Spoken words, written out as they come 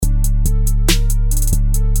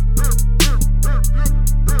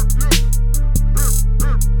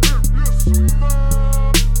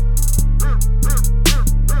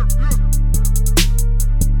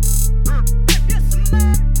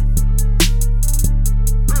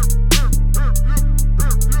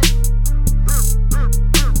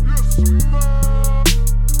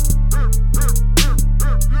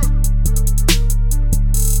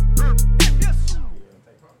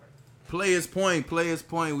Point. Players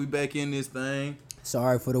Point. We back in this thing.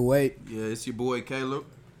 Sorry for the wait. Yeah, it's your boy Caleb.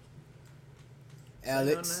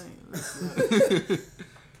 Alex.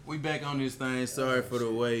 We back on this thing. Sorry for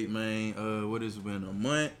the wait, man. What has it been, a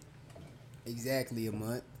month? Exactly a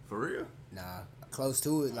month. For real? Nah, close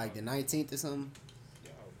to it, like the 19th or something.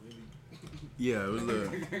 Yeah, it was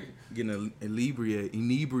getting inebriated.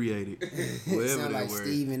 Whatever Sound that like word.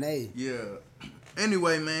 Stephen A. Yeah.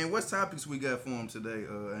 Anyway, man, what topics we got for him today,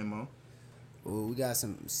 Amo? Well, we got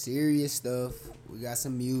some serious stuff. We got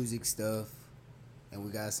some music stuff, and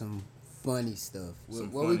we got some funny stuff.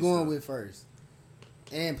 What we going with first?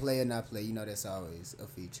 And play or not play, you know that's always a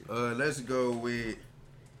feature. Let's go with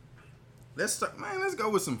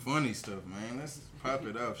some funny stuff, man. Let's pop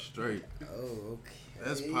it off straight. Oh, okay.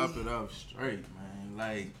 Let's pop it off straight, man.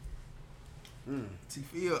 Like,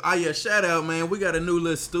 T-Field. Oh, yeah, shout out, man. We got a new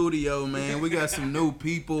little studio, man. We got some new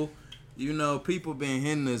people. You know, people been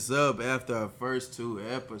hitting us up after our first 2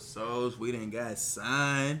 episodes. We done got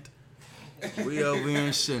signed. We over here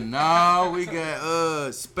in Chanel. We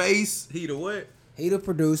got Space. He the what? He the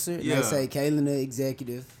producer. Yeah. They say Kalen the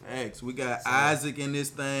executive. X. We got Isaac in this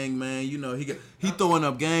thing, man. You know, he throwing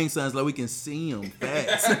up gang signs like we can see him.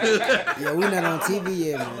 Facts. Yeah, we not on TV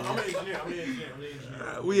yet, man. I'm an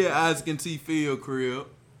engineer. We at Isaac and T Field crib.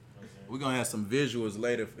 We're gonna have some visuals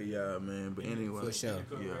later for y'all, man. But anyway. For sure.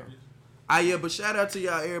 Yeah. But shout out to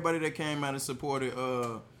y'all, everybody that came out and supported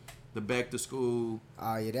the back to school.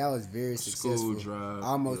 Oh, yeah, that was very School successful. drive,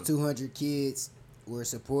 Almost 200 kids were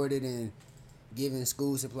supported and giving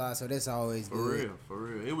school supplies, so that's always good. For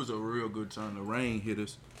real. It was a real good time. The rain hit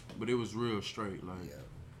us, but it was real straight. Like, Yeah.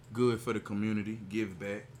 good for the community. Give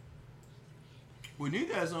back. We need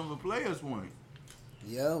to have some of the players one.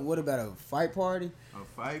 Yeah, what about a fight party? A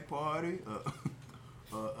fight party.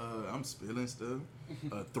 I'm spilling stuff.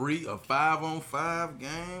 A 5-on-5 game.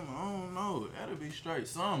 I don't know. That'll be straight.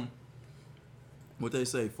 Something. What they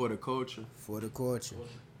say for the culture. For the culture.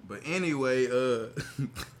 But anyway,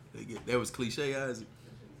 that was cliche, Isaac.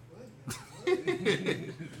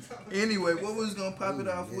 Anyway, what was gonna pop it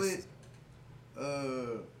off with?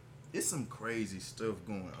 It's some crazy stuff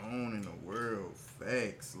going on in the world.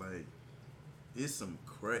 Facts, like it's some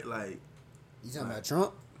like. You talking about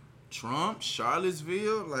Trump? Trump,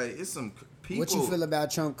 Charlottesville, like it's some people. What you feel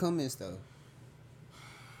about Trump comments though?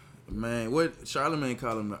 Man, what Charlamagne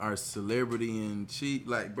call him our celebrity and cheat,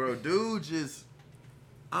 like bro, dude just.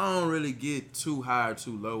 I don't really get too high or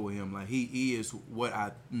too low with him. Like, he is what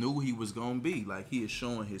I knew he was going to be. Like, he is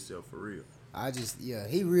showing himself for real.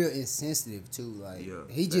 He real insensitive, too. Like,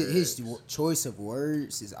 his choice of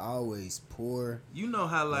words is always poor. You know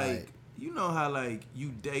how,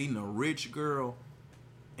 you dating a rich girl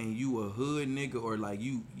and you a hood nigga, or, like,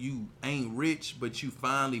 you ain't rich, but you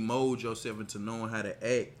finally mold yourself into knowing how to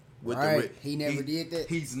act. He never did that.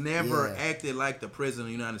 He's never acted like the president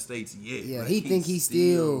of the United States yet. Yeah, like, he think he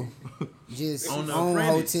still just on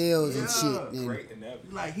hotels and shit.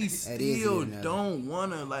 And like he still don't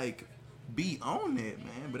wanna like be on that,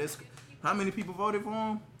 man. But it's how many people voted for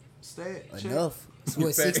him? Enough. It's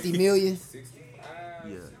what, 60 million? 65.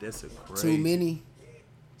 Yeah, that's a crazy. Too many.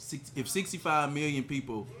 If 65 million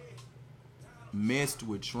people messed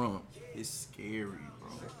with Trump, it's scary,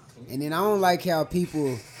 bro. And then I don't like how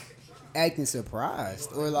people acting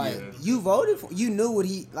surprised or like you voted for, you knew what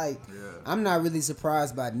he like. I'm not really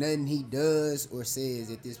surprised by nothing he does or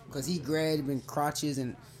says at this, because he grabbing crotches,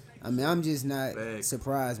 and I mean I'm just not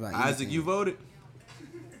surprised by anything. Isaac, you voted?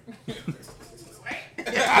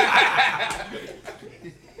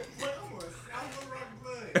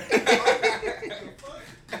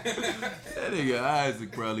 That nigga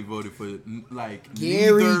Isaac probably voted for like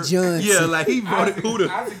Gary Johnson. Yeah, like he voted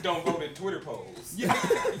Isaac don't vote in Twitter polls. Yeah,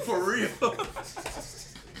 for real.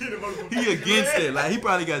 He against it. Like he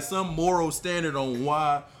probably got some moral standard on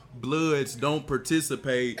why Bloods don't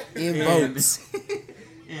participate in votes.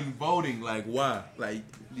 In voting. Like why? Like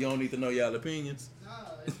you don't need to know y'all opinions. No,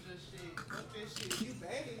 it's just shit. Fuck that shit. You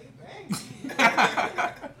banging.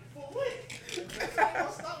 For what? That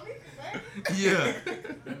don't stop me from banging. Yeah.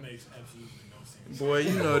 That makes absolutely no sense. Boy,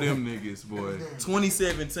 you know them niggas, boy.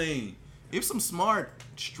 2017. If some smart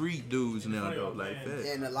street dudes now though, like that.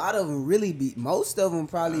 And a lot of them most of them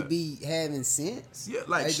probably be having sense. Yeah,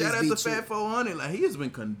 like they shout out to Fat 400. Like he has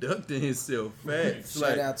been conducting himself fast.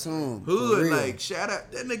 Shout out to him. Hood, like shout out.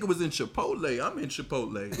 That nigga was in Chipotle. I'm in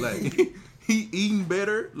Chipotle. Like he eating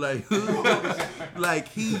better. Like hood. Like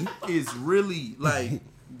he is really like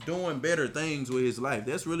doing better things with his life.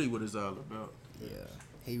 That's really what it's all about. Yeah,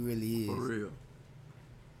 he really is. For real.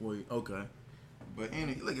 Wait, okay. But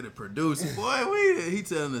look at the producer, boy. He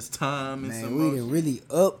telling us time and Man, some we more done really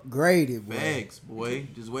upgraded, boy. facts, boy.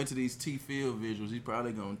 Just wait till these T-Field visuals. He's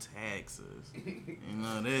probably gonna tax us. You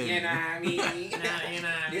know that. You know what I mean?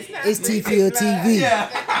 It's T-Field TV.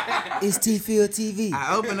 Yeah. It's T-Field TV.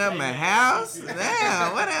 I opened up my house.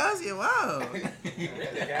 Damn, what else you want?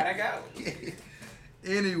 Really gotta go.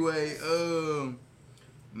 Anyway,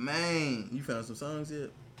 man, you found some songs yet?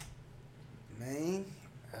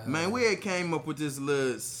 Man, we had came up with this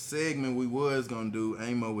little segment we was gonna do.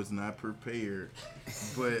 Amo was not prepared,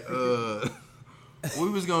 but we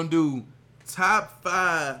was gonna do top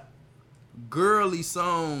 5 girly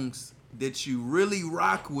songs that you really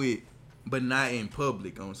rock with, but not in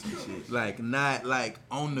public on some shit. Like not like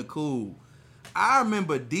on the cool. I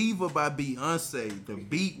remember Diva by Beyonce. The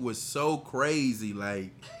beat was so crazy.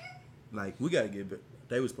 Like we gotta get back.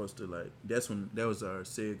 They was supposed to that was our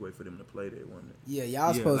segue for them to play that one. Yeah,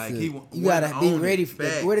 y'all supposed like, to. You gotta be ready for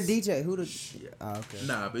facts. where the DJ? Who the? Yeah. Oh, okay.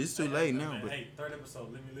 Nah, but it's too late now. But Hey, third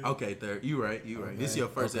episode. Let me live. okay, third. You right. Okay. This is your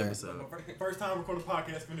first Okay. episode. First time recording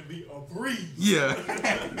podcast gonna be a breeze. Yeah.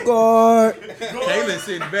 God. Kaylin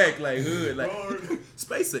sitting back like hood, like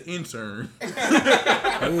space an intern.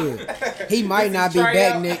 Yeah. He might not be Try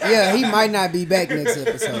back out. next. Yeah, he might not be back next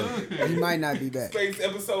episode. He might not be back. Space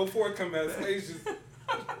episode 4 come out. Space just.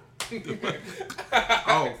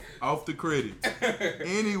 off the credits.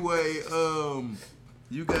 Anyway,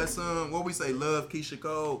 you got some, what we say, love Keisha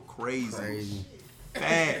Cole? Crazy.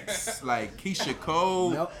 Facts. Like Keisha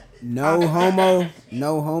Cole. No homo.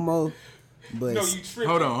 No homo. But No, you tripping.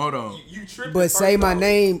 Hold on. You tripping. but say first my off.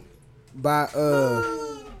 name by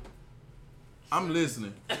I'm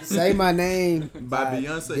listening. Say My Name By Beyonce. I mean,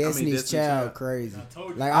 Destiny's Destiny's Child. Child. Crazy. I told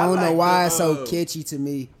you. Like I don't know like why the, it's so catchy to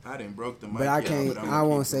me, I didn't broke the mic. but I yet, can't. but I'm I gonna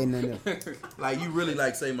won't keep say going. nothing else. Like you really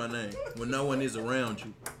like Say My Name when no one is around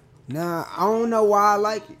you. Nah, I don't know why I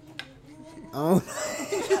like it. I don't.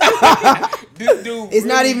 This dude. It's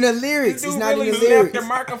not really- even the lyrics. This It's dude not really even the left lyrics. the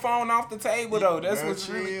microphone off the table though. That's Bro, what's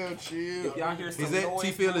really. chill. If y'all hear some Is that noise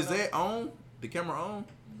T-Field? Is going that on? The camera on?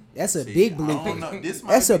 That's a See, big I don't blooper. know. This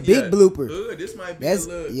That's might a be- big blooper. Good. This might be That's a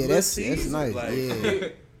little, that's teaser, nice. like, Yeah.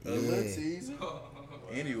 a little Yeah. teaser.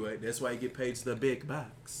 Anyway, that's why you get paid to the big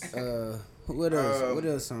box. What else? What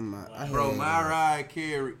else on my? I Bro, had-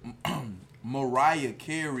 Mariah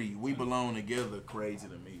Carey, We Belong Together, crazy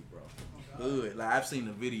to me, bro. Good. Like I've seen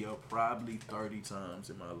the video probably 30 times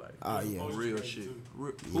in my life. Oh yeah. Real shit.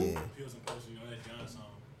 Yeah. Pills and Potion, you know that John song.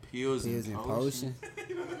 Pills Pills and and potion.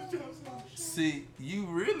 potion. See, you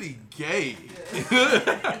really gay.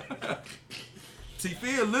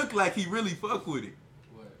 T-Field look like he really fuck with it.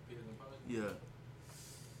 Yeah.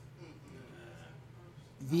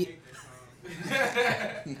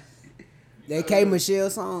 That K Michelle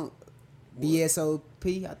song,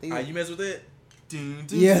 BSOP. I think. You mess with that?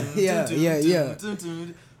 Yeah.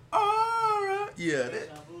 Alright. Yeah.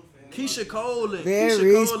 Keisha Cole and Very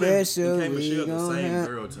Keisha Cole special, and K we Michelle the gon' same have-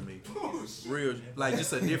 girl to me. Real, like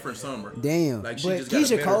just a different summer. Damn. Like, she but just got a Keisha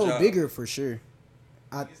better Cole job. bigger for sure.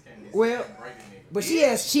 Well, but she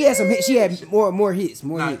has some hits. She had more hits.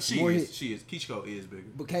 More Nah, hits. she More is. hits. She is. Keisha Cole is bigger.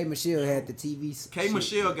 But K Michelle had the TV. K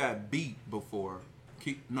Michelle got beat before.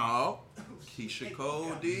 Keisha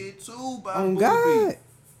Cole did too by Oh Booby. God.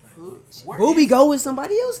 Booby go with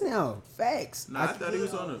somebody else now. Facts. Nah, I thought he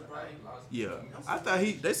was on a. Yeah, I thought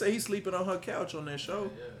they say he's sleeping on her couch on that show.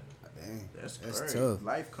 Dang, That's that's crazy. tough.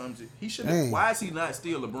 Life comes. He should. Dang. Why is he not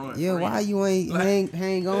still LeBron? Yeah, friend? why you ain't Like,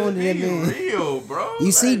 hang on to that Be man? real, bro.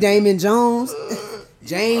 You see Like, Damon Jones,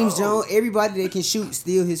 James bro. Jones, everybody that can shoot,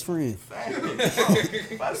 still his friend. Fact.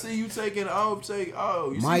 If I see you taking off, you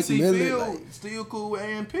Mike see Miller, T-Field like- still cool with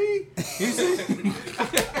AMP. You see?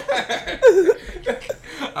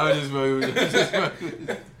 I was just fucking with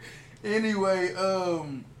you. Anyway,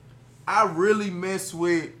 I really mess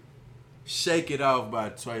with "Shake It Off" by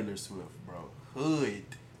Taylor Swift, bro. Hood.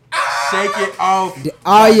 "Shake It Off." Oh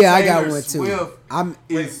by yeah, I got Taylor one too. Swift I'm.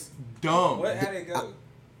 is dumb. What? How'd it go?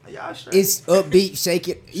 Y'all straight. It's upbeat. Shake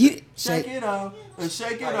it. You Shake it off,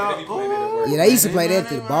 shake it Oh, off. they be playing it at work. Yeah, they used to play that at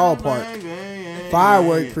the ballpark.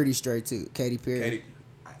 Firework pretty straight too. Katy Perry. Katy,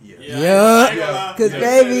 yeah. Yeah, cause Yeah.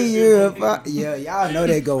 baby you're a yeah. Y'all know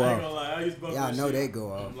they go I ain't gonna off. lie, I used to bump Y'all that know shit. they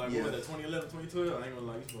go off. Like, Yeah. what was that, 2011, 2012? I ain't gonna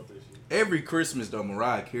lie, I used to bump that shit. Every Christmas though,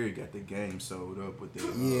 Mariah Carey got the game sold up with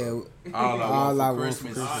that. Yeah, All I All Want I for Want for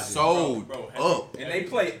Christmas Christmas. sold Bro, up. And they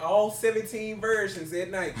play all 17 versions at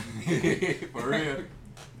night. For real.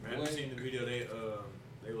 Man, I seen the video they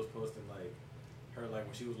was posting like her like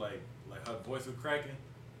when she was like her voice was cracking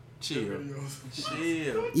Chill.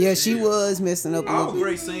 Yeah, she was messing up a All little bit.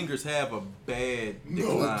 great singers have a bad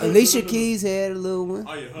decline. Alicia Keys had a little one.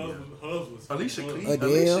 Oh yeah, Hubs was. Alicia Keys, Adele.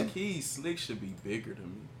 Alicia Keys, Slick should be bigger than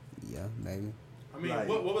me. Yeah, maybe. I mean, Like-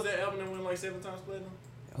 what was that album that went like 7 times platinum?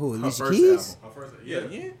 Who, Her Alicia first Keys? Our first, Yeah,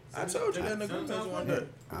 I told you that nigga Sometimes was one like day.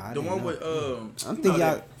 I The didn't one know. with I'm you thinking know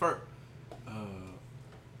y'all-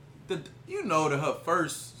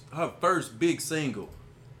 that her first big single,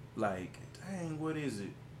 like dang, what is it?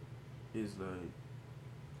 It's like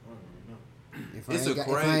If It's I a ain't got,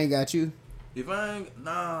 great- if I ain't got you, if I ain't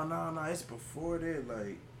nah, it's before that.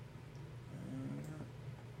 Like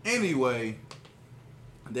anyway,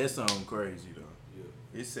 that song crazy though.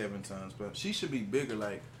 Yeah. It's 7 times plus. She should be bigger.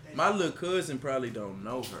 Like my little cousin probably don't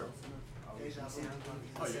know her. Deja Vu.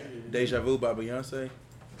 Oh yeah. Deja Vu by Beyonce.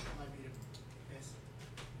 Might be the best.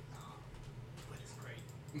 But it's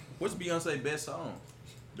great. What's Beyonce's best song?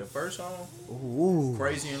 The first song, ooh,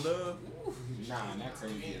 Crazy in Love. Nah, not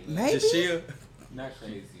crazy. maybe. Just chill. Not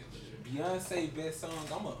crazy. Beyonce best song.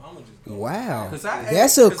 I'ma just go. Wow, 'Cause I that's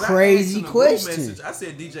asked- a 'cause I crazy asked in the group question. message, I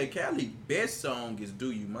said DJ Khaled best song is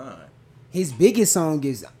Do You Mind. His biggest song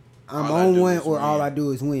is "I'm All I on Do one" Is or Win. "All I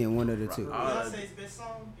Do Is Win." One of the two. Beyonce's best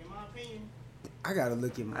song, in my opinion, I gotta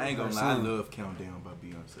look at my. I ain't gonna her lie, I song. love Countdown by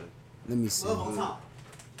Beyonce. Let me see. Love on Top.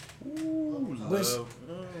 Ooh, But she- love.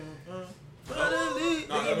 No. Give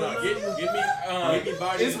me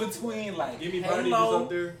body. It's between like Give me body just Halo, up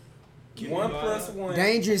there. Give me 1 Body. plus 1.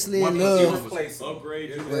 Dangerously One in plus love. Irreplaceable. Upgrade.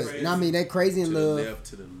 But, I mean, that crazy To in the love. left,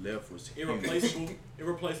 to the left was huge.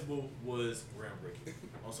 Irreplaceable was groundbreaking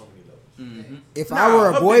on so many levels. Mhm. If I Were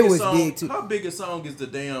a her Boy biggest was song, big too. Her biggest song is the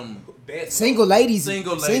damn Best Single ladies.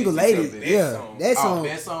 Single Single Ladies. ladies. Best Yeah, song. that song.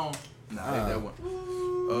 best song. Nah, that one.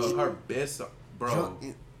 Her best song, bro.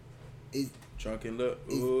 Drunk- is- Drunk in Love.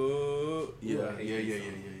 Is- Ooh, yeah. Ooh, I hate this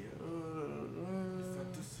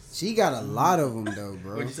song. She got a lot of them though,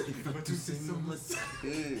 bro. What'd you say?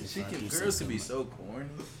 She can. Girls can be so corny.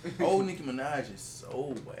 Old Nicki Minaj is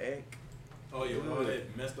so whack, Oh yeah, all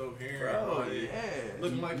that messed up hair. bro. all that. Yeah,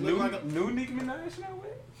 Looking like a New Nicki Minaj now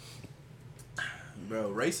what? bro.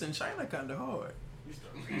 Race in China kind of hard.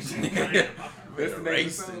 That's the name of the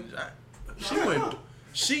Race song? in China. She went.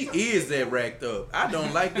 She is that racked up. I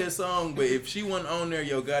don't like that song, but if she wasn't on there,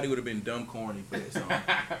 Yo Gotti would have been dumb corny for that song.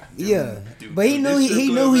 Yeah, Dude, but he knew this he strip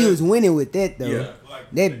knew club, he man. was winning with that though. Yeah.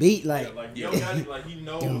 like That beat, like, yeah, like Yo Gotti, like he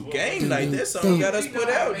knows what Game night. That song got us put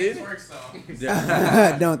out, didn't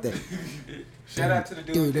don't they? it? Shout out to the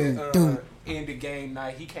dude Dun, that dun. ended game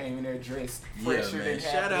night. He came in there dressed Yeah, fresher man. than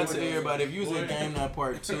Shout out to half everybody. If you was at Game Night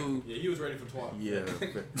Part 2, Yeah, he was ready for 12. yeah.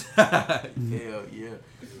 Hell yeah.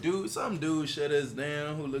 Dude, some dude shut us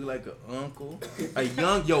down who looked like an uncle. A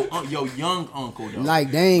young, young uncle, though.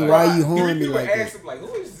 Like, dang, why you horning me like asked that? him like,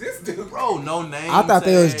 who is this dude? Bro, no name. I thought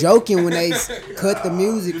they was tag. joking when they cut the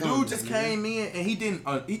music The on. dude just came in and he didn't.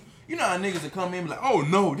 You know how niggas that come in and be like, oh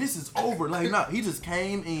no, this is over. Like, nah, he just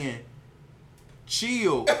came in,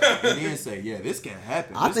 chilled, and then say, yeah, this can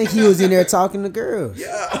happen. I This think can he was in there talking to girls.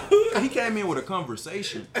 Yeah, he came in with a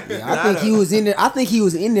conversation. Yeah, I think he was in there. I think he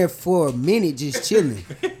was in there for a minute, just chilling.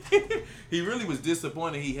 He really was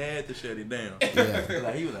disappointed. He had to shut it down. Yeah.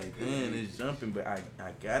 Like he was like, man, it's jumping, but I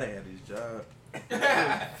gotta have this job.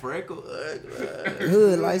 Freckle,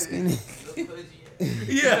 Hood, light skin.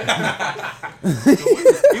 yeah.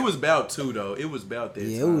 It was about 2 though. It was about that.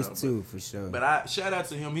 Yeah, it time, was but- 2 for sure. But I shout out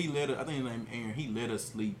to him. He let us, I think his name Aaron. He let us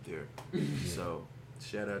sleep there. So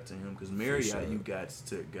shout out to him because Marriott, sure. you got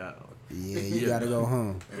to go. Yeah, you gotta go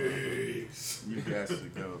home. You got to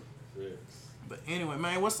go. But anyway,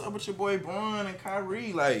 man, what's up with your boy Bron and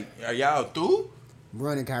Kyrie? Like, are y'all through?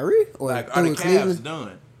 Bron and Kyrie or Like, are through the with Cavs Cleveland?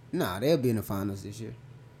 done? Nah, they'll be in the finals this year.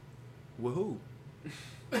 With who?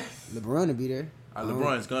 LeBron will be there.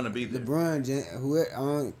 LeBron's gonna be there.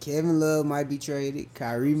 LeBron, Kevin Love might be traded.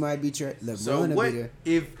 Kyrie might be traded. LeBron So will what be there.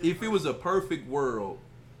 if it was a perfect world?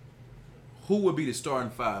 Who would be the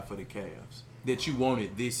starting 5 for the Cavs that you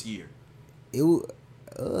wanted this year? It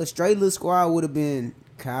would, straight little squad would have been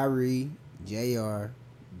Kyrie, JR,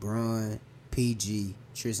 Bron, PG,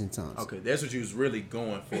 Tristan Thompson. Okay, that's what you was really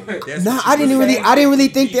going for. That's No, what you I didn't was really. going I didn't for. really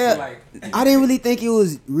think Like- that. I didn't really think it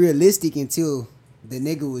was realistic until the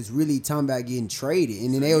nigga was really talking about getting traded,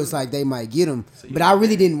 and then they was like they might get him. So you But I really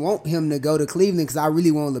mad. didn't want him to go to Cleveland because I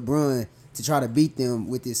really want LeBron to try to beat them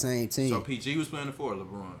with this same So team. PG was playing for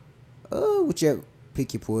LeBron. Whichever,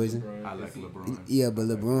 pick your poison. I like LeBron. Yeah, but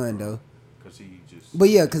LeBron though. Cause he just. But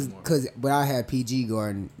yeah, but I had PG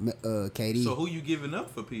guarding KD. So who you giving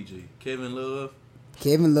up for PG? Kevin Love.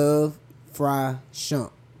 Kevin Love, Fry,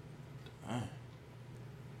 Shump. Dang.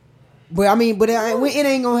 But I mean, it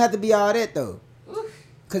ain't gonna have to be all that though.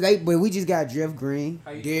 but we just got Jeff Green,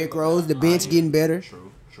 How you Derrick feel Rose, about- the bench getting better.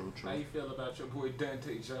 True. How you feel about your boy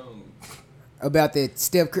Dante Jones? About that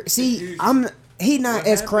Steph Curry. See, he not What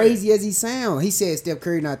as happened? crazy as he sound. He said Steph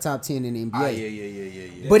Curry not top 10 in the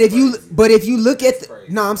NBA. Yeah. But if you look at That's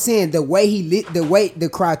crazy. no, I'm saying the way the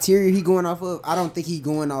criteria he going off of, I don't think he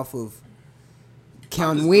going off of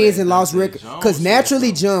counting just wins glad and loss Dante record. Jones Because said naturally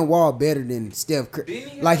something. John Wall better than Steph Curry. Didn't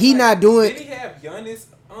he Like have, he not doing. Did he have Giannis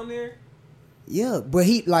on there? Yeah, but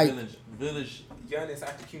he like. Village. Giannis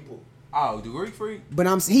Antetokounmpo. Oh, the Greek freak. But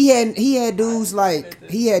he had dudes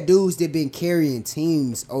that been carrying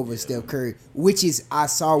teams over Steph Curry, which is I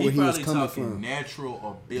saw where he was probably coming talking from.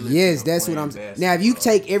 natural ability. Yes, of that's what playing I'm. basketball. Now, if you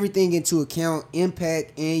take everything into account,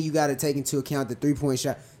 impact, and you got to take into account the 3-point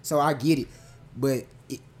shot, so I get it. But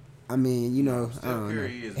I mean, you know, Steph I don't know.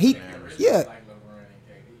 Curry is He, bananas. yeah. Like LeBron and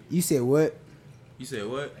KD. You said what? You said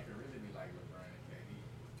what? They could really be like LeBron and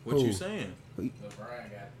KD. What Who? you saying?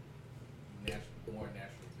 LeBron got more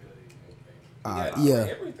natural ability than KD. He got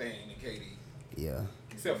Yeah, everything in KD. yeah.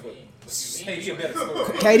 Except for What you mean? KD a better scorer.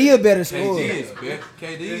 KD a better scorer.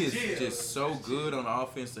 KD is just so good on the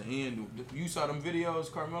offensive end. You saw them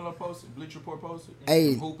videos Carmelo posted, Bleacher Report posted.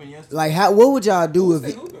 Hey, Him hooping yesterday. Like, what would y'all do Who's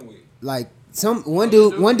if they hooping with? like one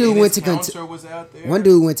dude went to Kentucky. Counter was out there. One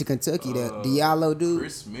dude went to Kentucky. The Diallo dude,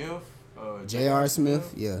 Chris Smith, J.R.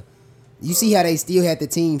 Smith. Yeah. You see how they still had the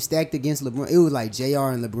team stacked against LeBron? It was like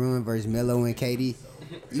J.R. and LeBron versus Melo and KD.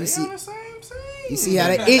 They on the same team. You see how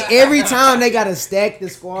every time they gotta stack the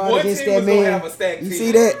squad One against team that was gonna man. have a stacked You team.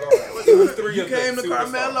 see that? It was three You of came the to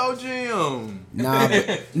superstars. Carmelo Gym.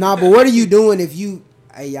 Nah, but what are you doing if you?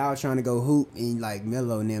 Hey, y'all trying to go hoop and like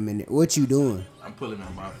Melo and them in there? What you doing? I'm pulling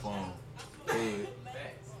on my phone.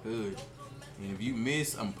 Good. And if you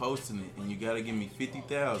miss, I'm posting it, and you gotta give me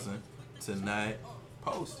 50,000 to not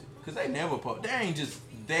post it, cause they never post. They ain't just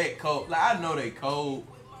that cold. Like I know they cold,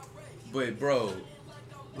 but bro,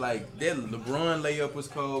 like that LeBron layup was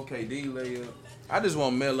cold. KD layup. I just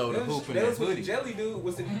want Melo to hoop in that That was hoodie. Jelly dude.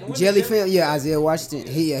 Was it Jelly fam, yeah, Isaiah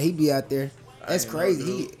Washington. He be out there. That's ain't know, crazy.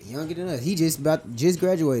 dude. He younger than us. He just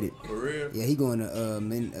graduated. For real. Yeah, he going to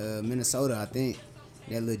Minnesota, I think.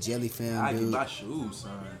 That little Jelly fam I can dude. buy shoes,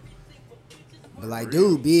 son. But like,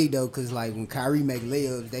 dude, big though, cause like when Kyrie make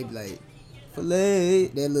layups, they be like, "Filet."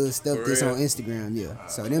 That little stuff For that's real? on Instagram, yeah.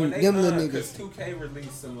 So When them they, little Because niggas. 2K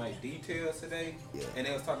released some like details today, Yeah. and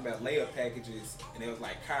they was talking about layup packages, and it was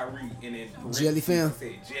like Kyrie, and then Jelly fam.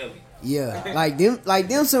 said Jelly. Yeah, like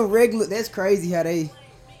them some regular. That's crazy how they.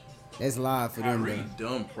 That's live for them Kyrie though.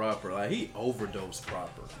 done proper. Like he overdosed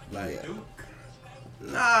proper. Like Yeah. Duke.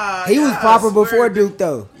 Nah. He was yeah, I proper swear, before dude. Duke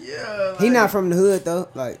though. Yeah. He like- not from the hood though.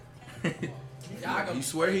 Like You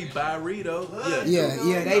swear he Byredo? Yeah,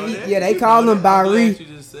 You know that? they You call know him that. I'm glad Byre. you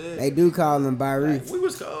just said. they do call him Byrie. We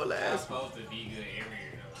was cold That's last. supposed to be good every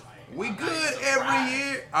year though. Like, We I'm good not every surprised.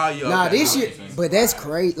 year. Oh, yeah. Nah, okay, this I year, know what you're saying. but that's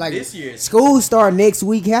crazy. Like This year- school start next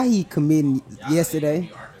week. How he committing yesterday? Y'all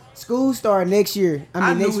think School start next year. I I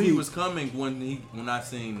mean knew next he week. was coming when I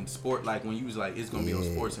seen sport, like when you was like, it's gonna be on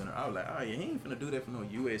Yeah. Sports Center. I was like, oh yeah, he ain't finna do that for no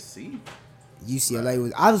USC. UCLA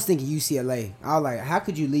was. I was thinking UCLA. I was like, how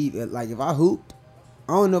could you leave? Like if I hooped,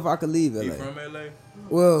 I don't know if I could leave LA. He from LA?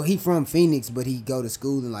 Well, he from Phoenix, but he go to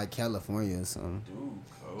school in like California or something. Dude,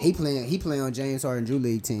 cold. He playing on James Harden Drew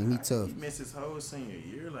League team. He tough. He missed his whole senior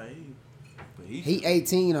year, like. But He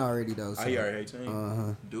 18 already though. So. Oh, he already 18.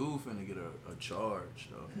 Uh-huh. Dude finna get a charge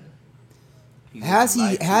though. How's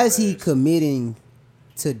he fast. committing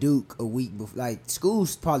to Duke a week before? Like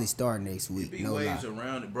school's probably starting next It week. be No lie. waves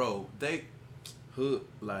around it, bro. They hood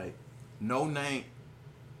like no name.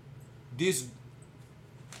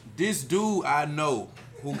 This dude I know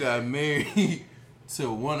who got married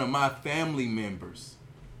to one of my family members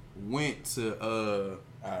went to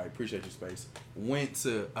I appreciate your space. Went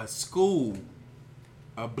to a school,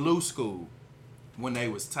 a blue school, when they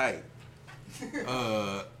was tight.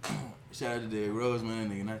 Shout out to Derrick Rose, man,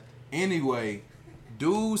 that nigga. Nice. Anyway,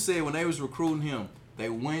 dude said when they was recruiting him, they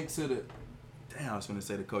went to the. Damn, I was gonna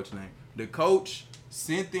say the coach name. The coach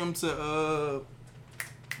sent them to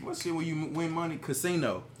what's it when you win money?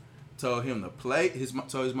 Casino. Told him to play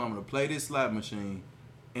told his mama to play this slot machine,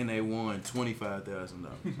 and they won $25,000.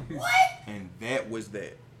 What? And that was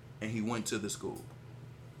that. And he went to the school.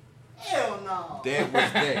 Hell no. That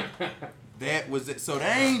was that. That was it. So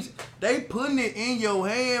they putting it in your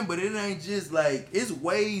hand, but it ain't just like it's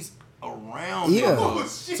ways around. Yeah. it, bro. Oh,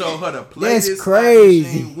 shit. So her to play That's this slot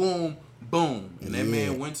crazy. machine, boom, boom, and that Yeah.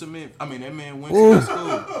 man went to me. I mean, that man went Ooh. to the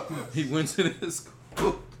school. He went to the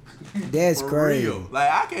school. That's For crazy. real. Like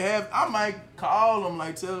I might call him,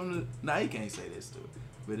 like tell him. Nah, he can't say this to it.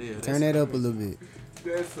 But yeah, Turn that up a little bit.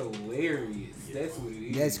 That's hilarious. That's what it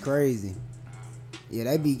is. That's crazy. Yeah,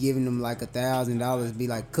 they be giving them like $1,000. Be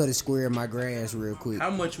like, cut a square of my grass real quick. How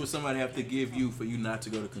much would somebody have to give you for you not to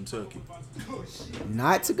go to Kentucky?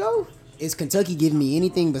 Not to go? Is Kentucky giving me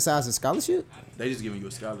anything besides a scholarship? They just giving you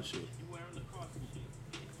a scholarship.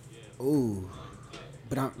 Ooh,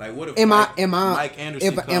 but I'm. Like what if Am Mike, I? Mike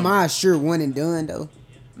Anderson Am I a sure one and done though?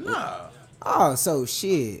 Nah. Oh, so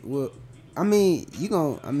shit. Well, I mean, you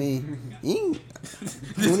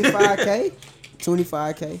 25K,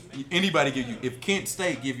 25K. Anybody give you? If Kent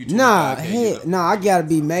State give you 25K, Nah, heck, nah. I gotta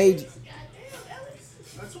be major.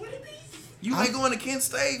 you ain't going to Kent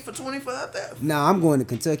State for 25,000. Nah, I'm going to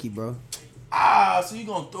Kentucky, bro, So you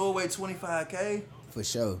gonna throw away 25K? for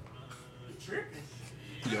sure.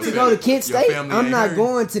 Your To go to Kent your State, family I'm ain't not heard?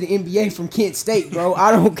 going to the NBA from Kent State, bro.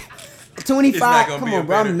 I don't. It's not 25. gonna Come be a on,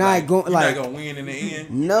 bro. better, I'm not going. You're Like, not gonna win in the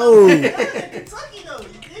end. no. Kentucky though,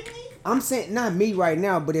 you kidding me? I'm saying not me right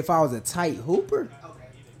now, but if I was a tight hooper, Okay.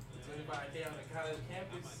 25K on the college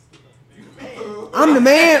campus. I'm the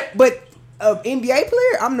man. But NBA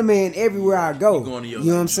player, I'm the man everywhere I go. You going to your You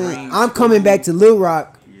know what I'm saying? dream I'm coming back to Little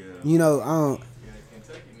Rock. Yeah. You know, I don't. Yeah,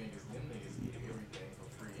 Kentucky niggas, them niggas get everything for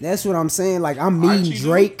free. That's what I'm saying. Like I'm meeting Archie do?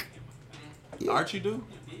 Drake. Archie do?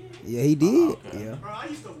 Yeah, he did. Yeah. Bro, I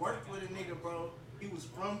used to work with a nigga, bro. He was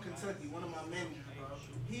from Kentucky, one of my members, bro.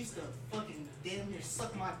 He used to fucking damn near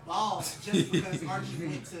suck my balls just because Archie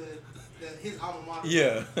went to his alma mater.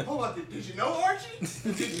 Yeah. Hold on, did you know Archie?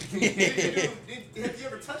 Have you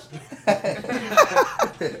ever touched him?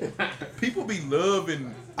 People be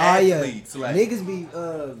loving Oh yeah, athletes. Like, niggas be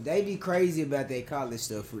they be crazy about their college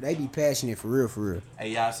stuff. They be passionate for real, for real. hey,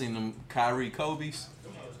 y'all seen them Kyrie Kobe's?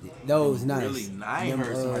 Those nice. Really nice. I ain't Them,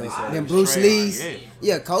 heard somebody say them it was Bruce trash. Lee's. Yeah.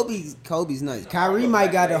 Yeah, Kobe's nice. Kyrie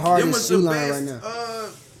might got the Them hardest was shoe the line right best, now.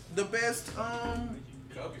 the best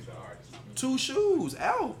Kobe's the hardest. 2 shoes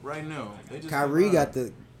out right now. They just Kyrie come got out.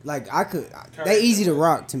 the they easy to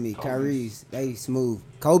rock to me. Kyrie's they smooth.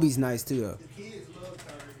 Kobe's nice too though. The kids love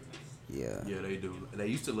Kyrie. Yeah. Yeah, they do. They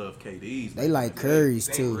used to love KD's. They like Curry's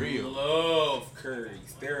They too. real. love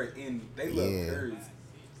Curry's. They love Yeah. Curry's.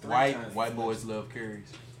 White boys love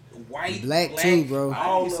Curry's. White, Black too, bro. I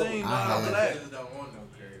All ain't of seen them. no I have. black. Niggas don't want no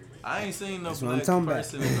curry. I ain't seen no That's what I'm black talking about.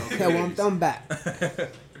 person in no That's what I'm Curry's. talking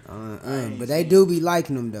about. But they do be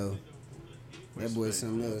liking them though. That boy's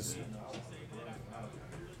something else.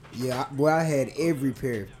 Yeah, boy, I had every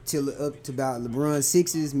pair till up to about LeBron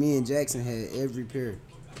 6s. Me and Jackson had every pair.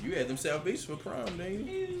 You had them South Beach for prom, didn't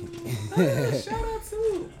you? Shout out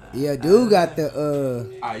to. Yeah, dude got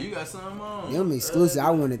the Ah, you got something on. them exclusive. I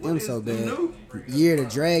wanted What them is so the bad. new? Year the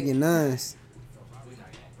Dragon 9s.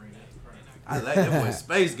 I like that boy.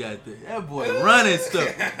 Space got that. That boy running stuff.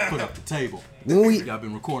 Put up the table. When we Y'all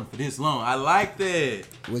been recording for this long. I like that.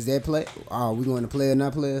 was that play? Oh, we going to play or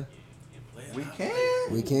not play? We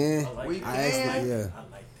can. We can. We I asked can. him, yeah.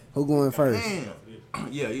 Who going first? Damn.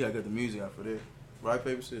 Yeah, you gotta get the music out for that. Rock,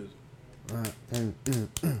 paper, scissors.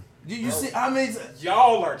 You see, I mean,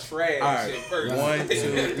 Y'all are trash all right. at first. 1,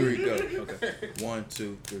 2, 3, go. Okay. 1,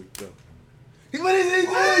 2, 3, go. What is he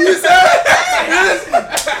doing? You said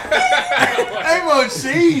I'm on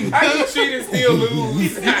cheat. How you cheat and still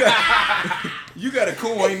lose? You got a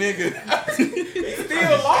coin, nigga. He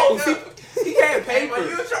still lost. He had paper.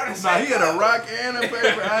 Nah, he had a rock and a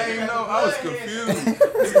paper. I ain't know. I was confused.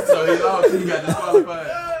 So he lost. He got disqualified.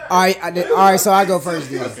 All right, so I go first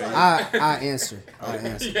then. I answer.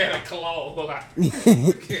 He had a claw.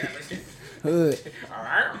 Hood.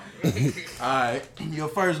 Alright. Your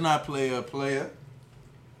first not player.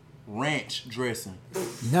 Ranch dressing.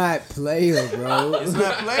 Not player, bro. It's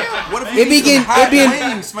not player? What if It be you getting, eat some hot it be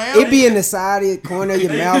wings, fam? it be in the side of the corner of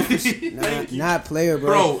your mouth. Not player, bro.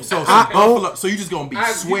 Bro, so I buffalo, so you just gonna be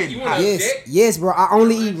I- sweating. you wanna- hot. yes, bro. I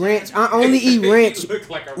only eat ranch. I only eat ranch Look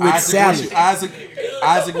like a with salad.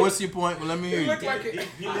 Isaac, what's your point? Well, let me hear you. Look like a,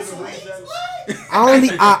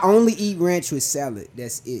 I only eat ranch with salad.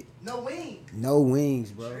 That's it. No wings. No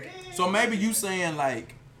wings, bro. So maybe you saying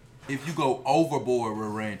like, if you go overboard with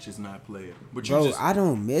ranch, it's not player. But you Bro, just I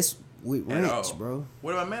don't mess with at ranch, all. bro.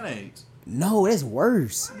 What about mayonnaise? No, that's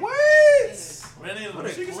worse. What? Mayonnaise What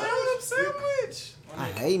with a chicken player? sandwich? I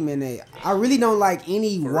hate mayonnaise. I really don't like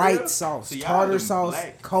any For white real? sauce, So y'all tartar them sauce,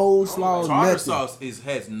 black. coleslaw, Tartar nothing. sauce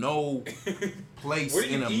has no place what do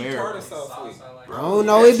in you eat America. tartar sauce with? I don't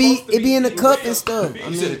know. It be in the cup and stuff. I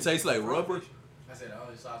You said mean, it tastes like rubber? I said the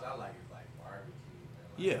only sauce I like is like barbecue.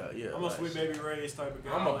 Yeah. I'm a sweet baby Ray's type of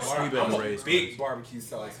guy. I'm a, Sweet I'm baby a Ray's big barbecue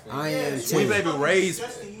sauce fan. I am too. Sweet baby Ray's.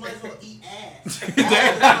 Disgusting. You might as well eat ass. Dude,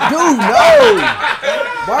 no.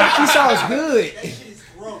 Barbecue sauce good. That shit is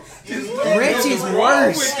gross. It's Rich is wrong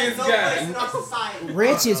worse. with this No guy? place in our society.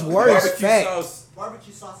 Rich is worse. Barbecue Fact. sauce.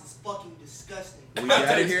 Barbecue sauce is fucking disgusting. We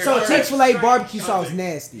gotta hear So it. Chick-fil-A barbecue sauce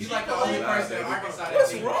nasty. He's like the only person in Arkansas that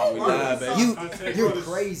What's thinks wrong with that, baby? You're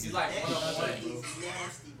crazy. He's like That one of shit the is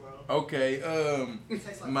nasty, bro.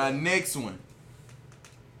 Okay, my next one.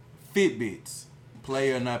 Fitbits.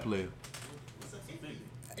 Player or not player?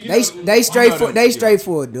 They straight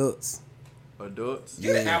for adults. Adults?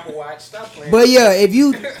 Get an Apple Watch. Stop playing. But yeah, if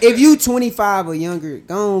you 25 or younger,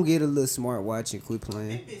 go on get a little smartwatch and quit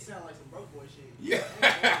playing. Fitbit sound like some broke boy shit.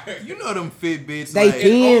 Yeah. You know them Fitbits. They like,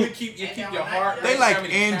 can. It only keep your heart rate. They like how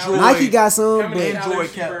many Android. calories- Nike got some, How many but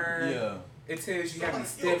calories Android you burn. Yeah. It tells you how many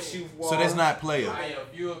steps you walk. So that's not player. Your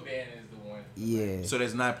fuel band is the one. yeah. So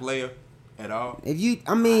that's not player at all? If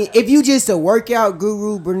you just a workout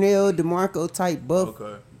guru, Burnell, DeMarco type buff,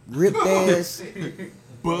 Okay. ripped ass,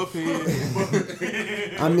 Buff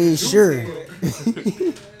head. I mean, sure.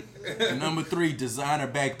 Number 3, designer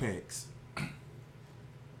backpacks.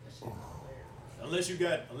 Unless you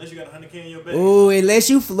got 100K in your bag. Ooh, unless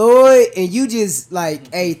you Floyd and you just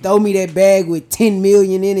like, hey, throw me that bag with 10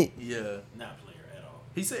 million in it. Yeah. Not player at all.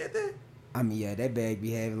 He said that? I mean, yeah, that bag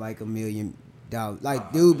be having like $1 million.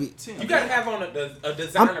 Like, dude, be, You gotta have on a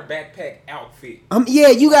designer backpack outfit. yeah,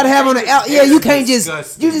 you gotta have on the out. Yeah, you can't just,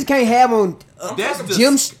 disgusting. you just can't have on That's talking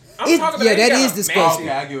gym. I'm talking about That it is ain't disgusting.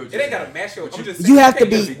 Okay, I get what It you're ain't saying. gotta match your. I'm just You saying have to can't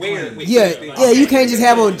be- just wear it with Yeah, anything. yeah, you can't just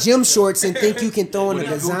have on gym shorts and think you can throw on a With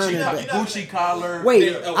a designer. Gucci, Bag. Gucci collar. Wait,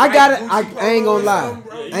 A I got it. white I Gucci ain't gonna polo or lie. something,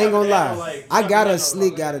 bro. I ain't gonna lie. Like, I got you a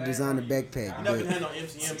slick, got a designer backpack, You never but had no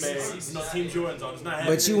MCM bag, no Team Jordans on. It's not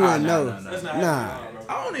happening. but you wouldn't know. That's not Nah, happening.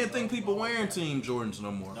 I don't even think people wearing Team Jordans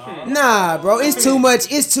no more. nah, bro. It's too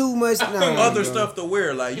much. It's too much. Nah, Other bro. stuff to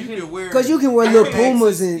wear, like you can wear. Cause you can wear little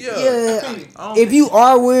Pumas and Yeah. yeah. I don't If you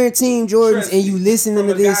are wearing Team Jordans and you listening to From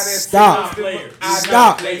a guy this, that's stop. Players.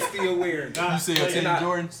 Stop. They still wearing. You said Team And I-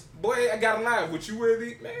 Jordans. Boy, I got a lie. Would you wear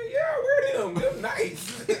these? Man, yeah, I wear them. Them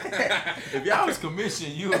nice. If y'all was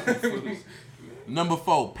commissioned, you would be foolish. Number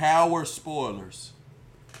 4, power spoilers.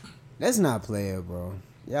 That's not player, bro.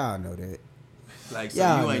 Y'all know that. Like, so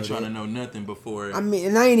Y'all you ain't know trying that. to know nothing before. I mean,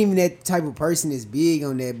 and I ain't even that type of person that's big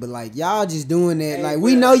on that, but like y'all just doing that. Hey, Like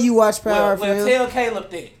we well- know you watch Power well, fam. tell Caleb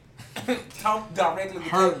that. Talk directly with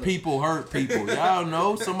hurt Caleb. people hurt people. Y'all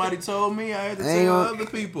know. Somebody told me. I had to Ain't tell gonna- other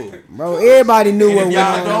people. Bro, everybody knew And what if went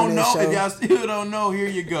y'all on don't on know, that if show. y'all still don't know, here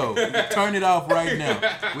you go. Turn it off right now.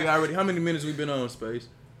 We already. How many minutes we been on, Space?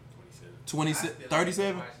 27,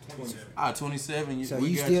 37? 27. So we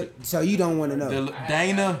you got still, so you don't want to know.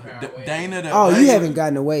 Dana, Dana. Oh, you haven't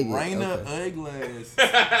gotten away yet. Raina Okay.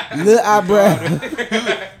 Uglass. Little eyebrow,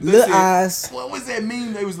 little Listen, eyes. What was that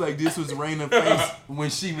meme? They was like, this was Raina's face when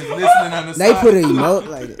she was listening on the They side. put an emote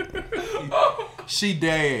like that. She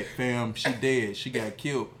dead, fam. She dead. She got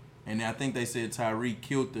killed. And I think they said Tyreek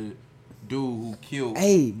killed the dude who killed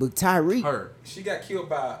Hey, but Tyreek, her. She got killed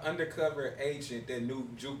by an undercover agent that knew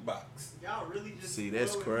jukebox. Y'all really just See,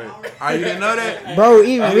 that's throw it crazy. out? Oh, you didn't know that? bro,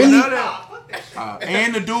 he You didn't really. know that?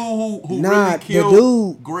 And the dude who Nah, really the killed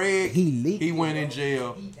dude, Greg, he leaked he it. went in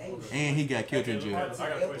jail, and he got killed in I jail. got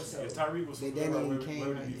a question. If Tyreek was from That Little Rock, nigga where came would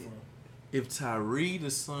he right be here. from? If Tyree the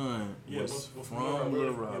son Yeah, was was from from Little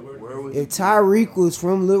Little Rock, Rock, where would he If Tyreek was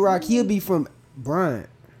from Little Rock, he'll be from Bryant.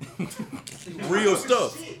 real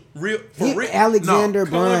stuff? Real for He real? Alexander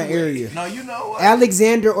no, Bryant Conway. area. No, you know what?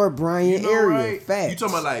 Alexander or you Bryant know area. right? Facts. You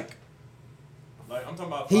talking about like Like I'm talking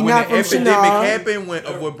about. He when not the from epidemic Chenal. happened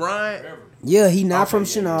with Bryant? Wherever. Yeah, he not Okay, from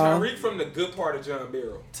yeah. Chenal. Tyreek from the good part of John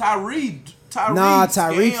Barrow. Tyree Nah,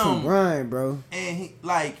 Tyreek scammed, from Bryant, bro. and he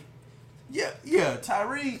like yeah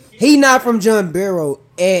Tyree. He not from John Barrow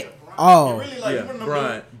at all. Really, like, you Yeah, wouldn't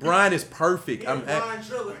know Brian is perfect. Yeah, Brian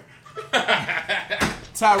Driller.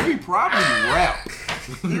 Tyree probably rap.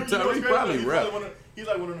 You know what's Tyree crazy? probably He's rap. like one of- He's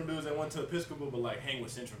like one of them dudes that went to Episcopal but like hang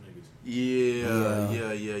with Central niggas. Yeah.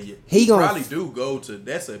 He He gonna- probably do go to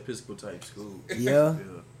that's an Episcopal type school. Yeah.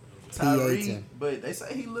 Tyree, 18. but they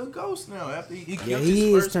say he look ghost now after he Yeah, killed he his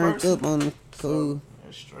is first turned person. up on the cool.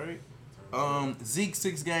 That's straight. Zeke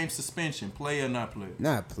 6-game suspension. Play or not play?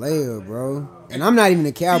 Not player, bro. And I'm not even a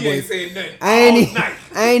He Cowboy. ain't saying nothing. I ain't,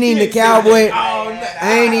 I ain't even a Cowboy. All night.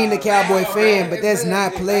 I ain't even a Cowboy fan, but that's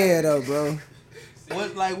not player though, bro.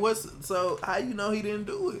 What's so how you know he didn't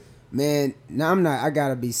do it? Man, no, I'm not. I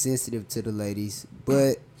gotta be sensitive to the ladies,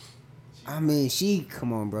 but I mean,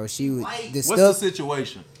 come on, bro. She was the What's the stuff.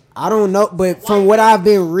 situation? I don't know, but from what I've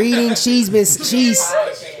been reading, she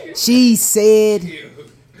said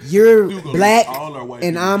you're black All our white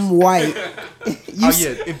and people. I'm white. Oh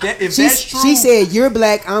yeah, if that's She true, said you're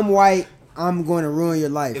black, I'm white. I'm going to ruin your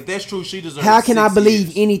life. If that's true, she deserves. How can I 6 believe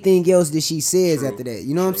years. anything else that she says True. after that?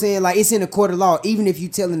 You know what I'm saying? Like, it's in a court of law. Even if you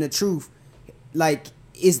telling the truth, like,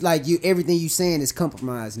 it's like everything you saying is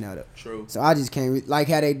compromised now, though. True. So I just can't like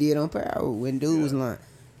how they did on Power when dude was lying.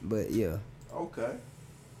 But yeah, Okay.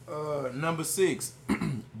 Number 6,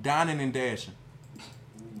 dining and dashing.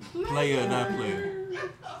 Player or not player?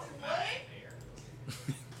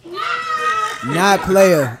 not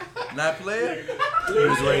player. Not player. He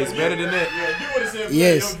was raised better than that. Yeah, you would have said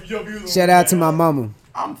Yes. your views on Shout out to my mama.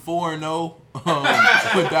 I'm 4-0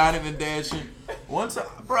 for dining and dashing. One time,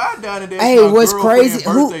 bro, I dined and dashed Hey, my what's girlfriend crazy?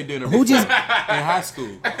 birthday dinner Who just? in high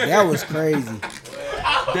school. That was crazy.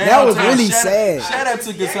 That was really sad. Shout out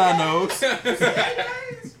to Gasanos.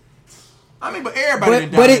 I mean, but everybody done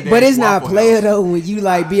But dined and but dashed it's not Waffle player House. though when you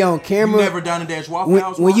like be on You camera. never dined and dashed Waffle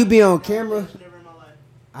House? When you Mark? be on camera, Never in my life.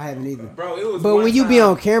 I haven't either. Bro, it was. But one when you be time-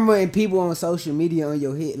 on camera and people on social media on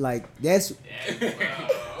your head, like that's.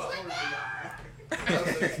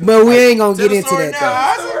 But we ain't gonna Tell get the into story that now,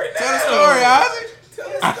 though. Isaac. Tell the story, Isaac.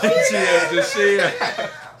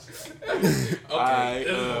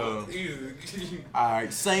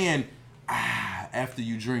 Alright, saying after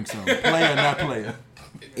you drink something. Player or not player?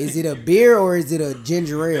 Is it a beer or is it a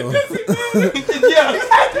ginger ale?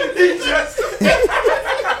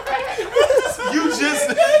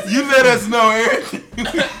 You let us know everything.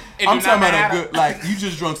 I'm do talking not about a matter. good, like, you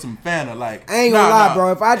just drunk some Fanta, like. I ain't gonna lie,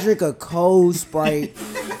 bro. If I drink a cold Sprite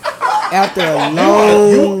after a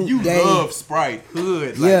long You day, love Sprite,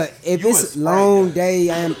 hood. Like, yeah. If you a it's a Sprite long guy. day,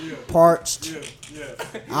 I am parched.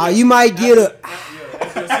 Yeah. You might get a.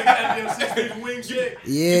 After your 6 wing check.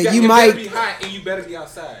 Yeah, it you better might. be hot and you better be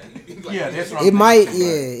outside. Like, Yeah, that's right. It might. Yeah,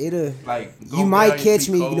 it'll. Like, go You might down, catch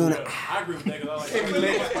be me cold. doing I agree with that. 'Cause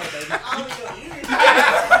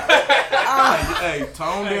I Hey,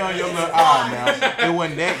 tone down your little eye now. It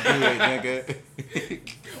wasn't that good, nigga.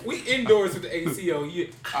 We indoors with the AC on. Yeah.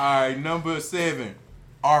 Alright, number 7.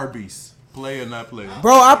 Arby's. Player or not player?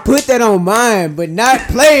 Bro, I put that on mine, but not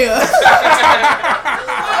player.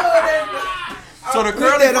 So the put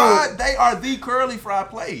curly that on- fried, they are the curly fried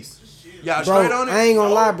place. Y'all Bro, straight on it? I ain't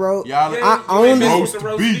gonna lie, bro. Y'all Yeah, I you only- ain't messing with roast the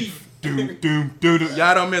roast beef. Doom, doom, doom, doom.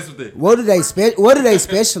 Y'all don't mess with it. What do they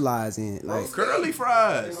specialize in? Like, Curly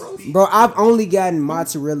fries. bro, I've only gotten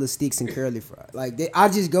mozzarella sticks and curly fries. Like, I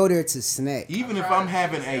just go there to snack. Even if I'm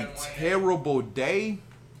having a terrible day,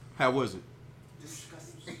 how was it?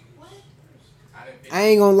 I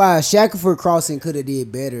ain't gonna lie, Shackelford Crossing could have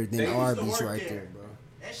did better than They used to Arby's work right there. there, bro.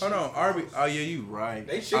 Hold on, Arby's. Oh yeah, you right.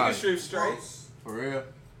 They chicken Alright, strip straight. for real.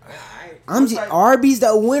 I'm just Arby's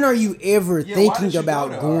though. When are you ever Yeah, why did thinking you about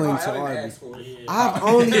go there? going I to didn't Arby's? ask for it. I've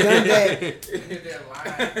only done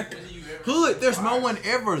that. Hood, there's no one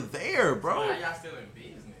ever there, bro. Y'all still in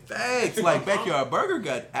business. Facts. Like Backyard Burger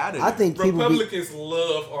got out of there. I think people be Republicans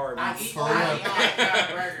love I Arby's. eat that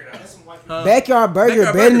burger though. That's some white Huh? Backyard Burger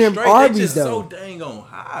Backyard better Burger than straight, they Arby's just though. so dang on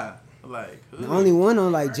high. Like hood. The only one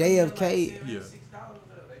on like JFK. Yeah.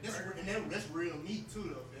 That's real meat too,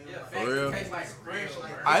 though. Yeah, Like, facts, real? it tastes like real.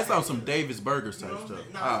 I saw some Davis Burgers type stuff.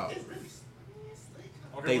 nah, Oh. it's really.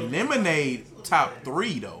 They lemonade top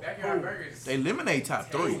 3 though. Backyard burgers. They lemonade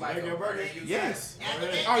top 3. Backyard burger. Yes.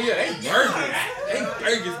 Oh yeah, they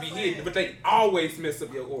burgers be hidden, but they always mess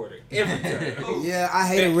up your order every time. Yeah, I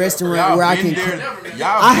hate a restaurant Y'all where I been can. there.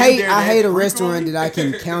 Y'all I been hate there I that hate a frequently? restaurant that I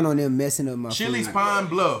can count on them messing up my Chili's food. Pine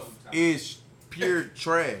Bluff is pure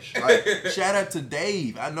trash. Like, shout out to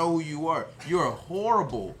Dave. I know who you are. You're a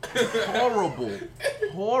horrible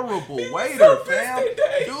waiter, fam.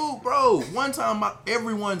 Dude, bro. One time,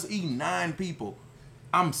 everyone's eating 9 people.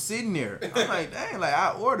 I'm sitting there. I'm like, dang, like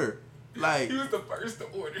I order. Like, He was the first to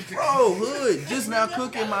order. bro, Hood, just now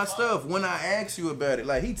cooking my stuff. When I ask you about it,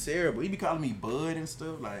 like, he terrible. He be calling me Bud and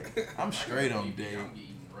stuff. Like, I'm straight on Dave. I'm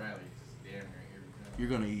eating rallies. Damn near every time. You're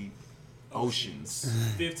gonna eat oceans.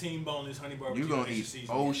 15 boneless honey barbecue. You gonna extra eat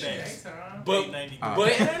season. oceans. Thanks. But $8.90. Ah.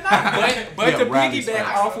 but Yeah, to rallies, piggyback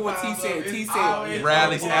right. off of what T said,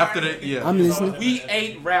 Rallies after the I'm listening. we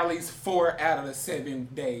ate rallies 4 out of the 7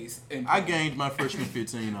 days. And I gained my freshman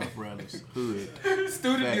 15 off rallies. Hood.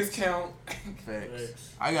 student Facts. discount.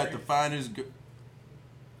 Facts. I got the finest.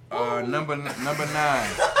 Number 9.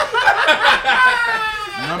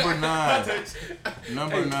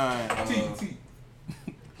 Number 9.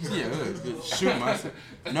 Yeah, good. Shoot myself.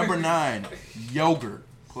 Number 9. Yogurt.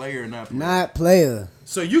 Player or not player? Not player.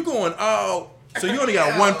 So you going all. So you only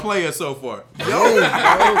got one player so far. Yeah,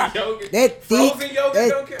 bro. Yogurt. That thick, Frozen yogurt that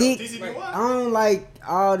don't count. thick. TCBY? I don't like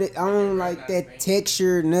all that. I don't like that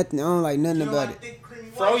texture. Nothing. I don't like nothing You know, about like it. thick creamy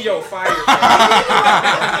Froyo fire.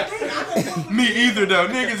 Me either though.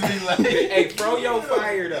 Niggas be like, Hey, Froyo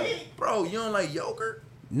fire though. bro, you don't like yogurt?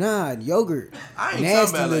 Nah, yogurt. I ain't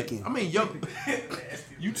Nasty talking about looking. like. I mean, yogurt.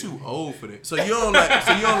 You too old for that. So you don't like.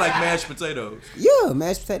 So you don't like mashed potatoes. Yeah,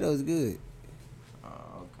 mashed potatoes good. Oh,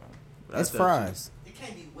 okay. But I That's thought fries. It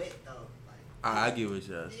can't be wet though. Like, I get what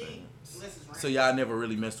y'all saying. unless it's So y'all never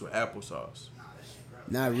really messed with applesauce. Nah, that shit gross.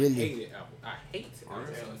 Not I really. hate it. I hate it.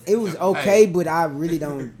 It was okay, but I really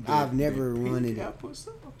don't. I've never wanted it.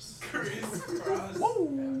 Applesauce. No,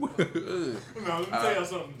 Whoa. let me tell y'all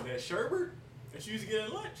something. That sherbet that you used to get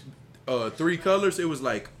at lunch. 3 colors. It was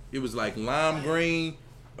like lime green,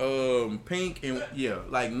 pink, and yeah.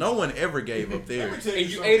 Like no one ever gave up there. Let me tell And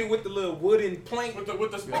you something. ate it with the little wooden plank. with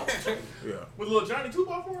the sponge. Yeah. With little Johnny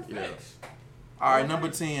 2x4? Yeah. Thanks. All right, number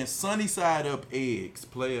 10, sunny side up eggs.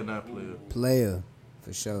 Player, not player. Player,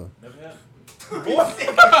 for sure. Never had.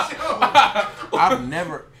 I've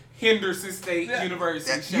never. Henderson State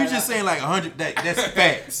University. You just saying like 100. That's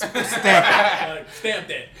facts. Stamp it. Stamp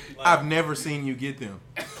that. Like, I've never seen you get them.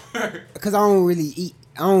 Cause I don't really eat.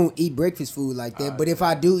 I don't eat breakfast food like that. But if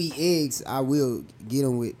I do eat eggs, I will get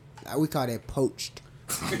them with. We call that poached.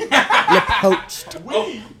 Poached.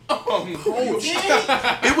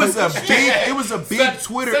 It was a big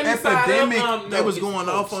Twitter sunny side epidemic up, that was it's going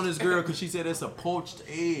poached. off on this girl because she said it's a poached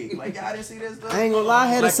egg. Like y'all didn't see that stuff. I ain't gonna lie, I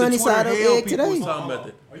had a Like the sunny Twitter side up hell egg people was today. talking about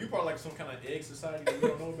that. Are you part of like some kind of egg society that we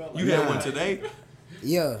don't know about? Like, You had Nah. one today.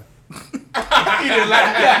 Yeah.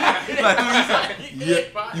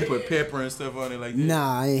 Yeah, you put pepper and stuff on it like that.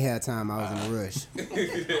 Nah, I ain't had time. I was in a rush.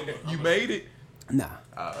 You made it. Nah.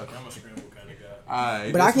 Okay. I'm a scramble kind of guy. All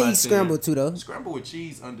right, But I that's can my eat scrambled 10. too though. Scrambled with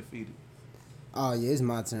cheese, undefeated. Oh yeah, it's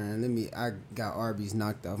my turn. I got Arby's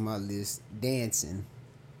knocked off my list. Dancing.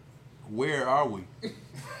 Where are we?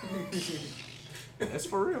 That's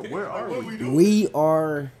for real. Where are we? We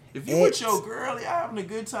are. If you with your girl, y'all having a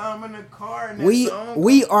good time in the car and that We song.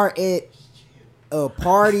 we are at a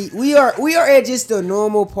party. We are at just a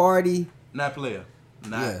normal party. Not player.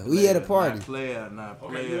 Not Yeah, player, we at a party. Not player. Not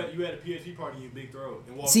Okay, player. you had a PhD party in your big throat.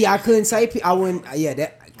 And walked See, I in. couldn't say I wouldn't. Yeah,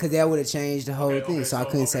 because that would have changed the whole Okay, thing. okay, So I so-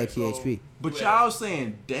 couldn't say okay, so- PHP. But y'all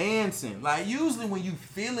saying dancing. Like usually when you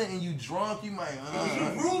feeling and you drunk, you might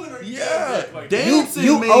You ruling or you yeah. Like, Dancing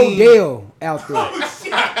You mean, Odell out there.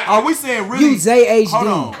 Are we saying really? You Zay Hold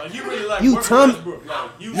on. HD. Like you really like You Russell Tom- Westbrook. Like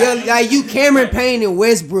you. Yeah, like you Cameron Payne and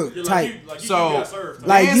Westbrook You're type. Like you So, got served.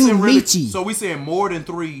 like you dancing really- Michi. So we saying more than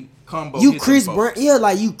 3 combo. You hits Chris and Brown. folks. Yeah,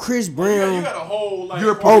 like you Chris you Brown. got a whole like.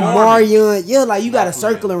 You're Oh, performing. Marion. Yeah, like you got a Not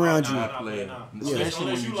playing. circle around you. Not playing. Yeah. Especially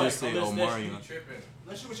when Unless you you just like- say unless that's Omarion. Tripping.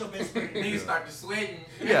 Unless you with your best friend. Niggas start to sweating.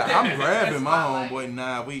 Yeah, I'm grabbing my Spotlight. homeboy.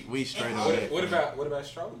 Nah, we straight on What, that. what about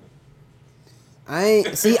Strowman? I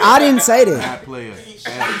ain't see. I didn't say that. Not player. That's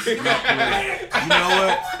not player. You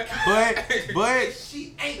know what? But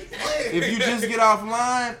She ain't playing. if you just get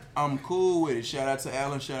offline, I'm cool with it. Shout out to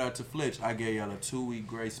Allen. Shout out to Fletch. I gave y'all a 2-week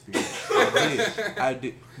grace period. I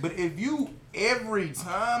did. But if you every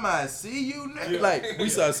time I see you, like we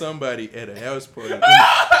saw somebody at a house party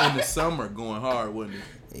in the summer going hard, wasn't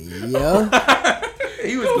he? Yeah,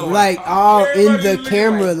 He was going like all in Everybody the looking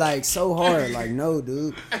camera, like so hard. Like no,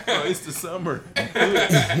 dude. Oh, it's the summer.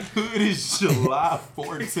 Hood is July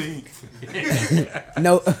 14th.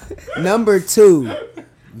 No, number 2,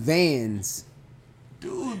 Vans.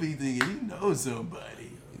 Dude be thinking he knows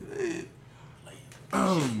somebody.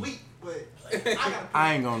 Weak, but I got.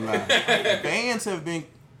 I ain't gonna lie. Vans have been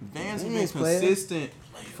Vans, player. consistent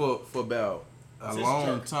for about a Since long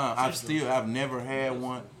Jerk. time. I've never had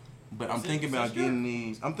one. But I'm thinking about since getting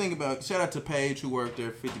these. I'm thinking about shout out to Paige who worked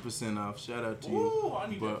there, 50% off. Shout out to you. Ooh, I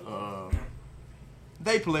need But that.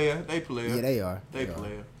 they player. Yeah, they are. They are.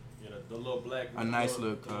 player. Yeah, the little black. A nice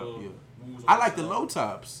little cup, yeah. moves I on like the top. low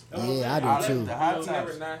tops. Yeah, I do I too. like the high I've tops.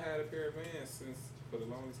 never not had a pair of Vans since for the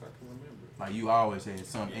longest I can remember. Like you always had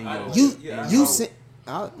something in Yeah, your. Yeah, You I said.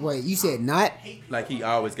 Wait, you said not? Like he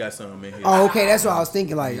always got something in here. Oh, okay, that's what I was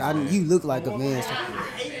thinking. Like, you look like a Vans. I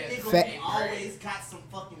hate niggas Fat- who always got some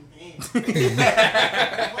fucking Vans. Fuck,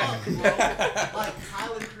 bro. Like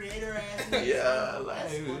Tyler Creator ass niggas. Yeah,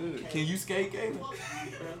 That's fucking like, can you skate, Caleb?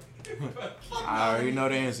 Fuck I already know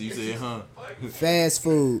the answer. You said, huh? Fast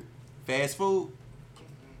food. Fast food?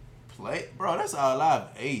 Bro, that's all I've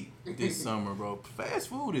ate this summer, bro. Fast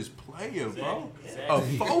food is player, bro. A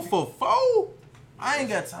 4 for 4? I ain't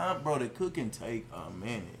got time, bro. The cook can take a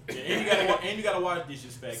minute. Yeah, and you gotta wash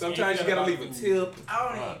dishes fast. Sometimes you gotta leave a tip. I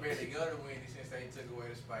don't even really go to Wendy's since they took away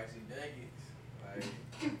the spicy nuggets.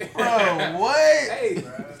 Like, Bro, what? Hey,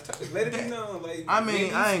 bruh. let it be known. Like, I mean,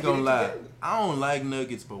 Wendy's, I ain't get gonna it lie. together. I don't like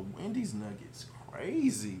nuggets, but Wendy's nuggets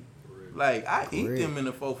crazy. Like I eat them in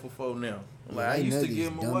the 4 for $4 now. Like I used to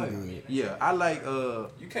give them away. Good. Yeah, I like.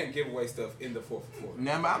 You can't give away stuff in the 4 for $4.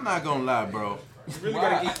 Now I'm not gonna lie, bro. You really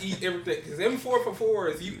gotta eat everything because them 4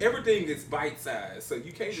 for $4s, everything is bite sized, so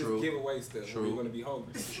you can't just give away stuff when you're gonna be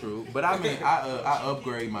hungry. True, but I mean, I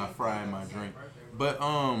upgrade my fry and my drink. But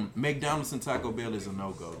McDonald's and Taco Bell is a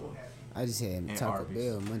no go though. I just had and Taco Arby's.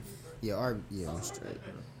 Bell. I'm straight.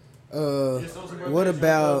 What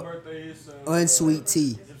about unsweet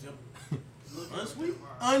tea?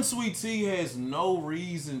 Unsweet tea has no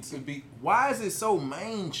reason to be. Why is it so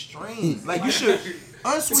mainstream? Like you should.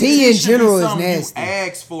 Unsweet tea in general is nasty. You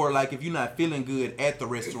ask for like if you're not feeling good at the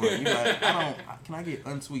restaurant. You like can I get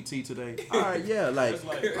unsweet tea today? All right, yeah, like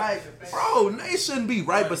bro, they shouldn't be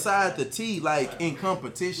right beside the tea like in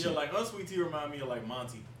competition. Yeah, like unsweet tea remind me of like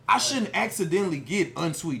Monty. I shouldn't accidentally get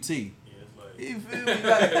unsweet tea. You feel me?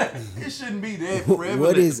 Like, it shouldn't be that prevalent.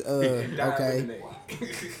 What is okay?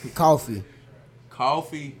 Coffee.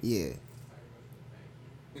 Coffee? Yeah.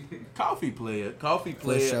 Coffee player.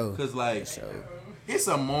 Cause like it's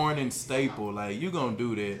a morning staple. Like you gonna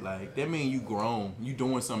do that. Like that mean you grown. You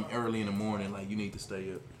doing something early in the morning. Like you need to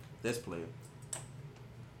stay up. That's player.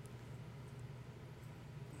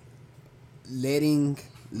 Letting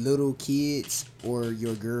little kids or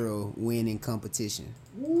your girl win in competition.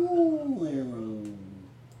 Ooh.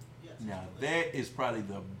 Now that is probably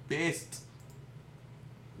the best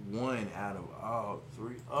one out of all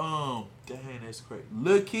three. Dang, that's crazy.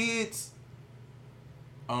 Little kids,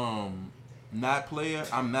 not player.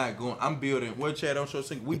 I'm not going. I'm building. What Chad on show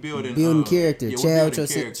sing? We building character. Yeah, Chad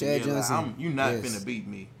Johnson. Like, you're not finna beat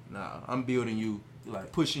me. Nah, I'm building you,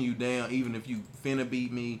 like pushing you down. Even if you finna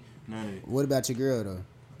beat me, none of it. What about your girl though?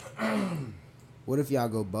 What if y'all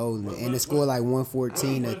go bowling and the score like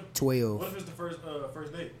 114 to 12? What if it's the first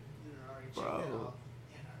date? Bro.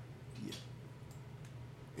 Yeah.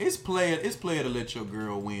 It's player to let your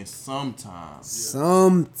girl win sometimes.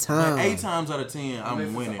 Sometimes. 8 times out of 10,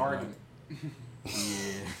 I'm winning.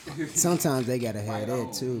 Yeah. Sometimes they gotta have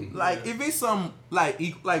that too. Like if it's some like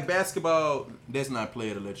basketball, that's not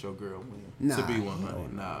player to let your girl win. To be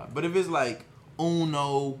 100. Nah. But if it's like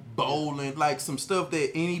Uno, bowling, like some stuff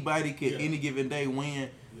that anybody could any given day win,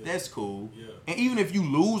 that's cool. Yeah. And even if you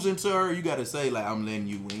losing to her, you gotta say like I'm letting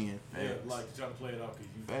you win. Yeah, like you try to play it off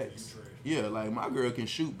because you trash. Yeah, like my girl can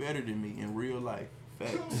shoot better than me in real life.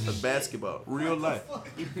 Facts. Of basketball, real life.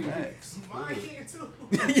 Facts. Mine can too.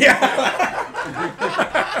 Yeah.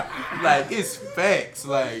 Like it's facts.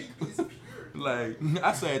 Like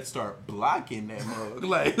I said, to start blocking that mug.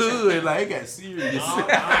 Like hood, like it got serious. I seen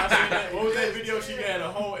that. What was that video? She had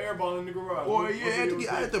a whole air ball in the garage. Boy, yeah,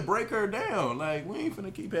 I had to break her down. Like we ain't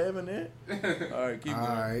finna keep having that. All right, keep going.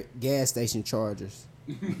 All right, gas station chargers.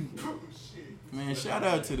 Man, shout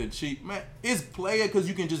out to the cheap man. It's player because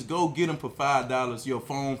you can just go get them for $5. Your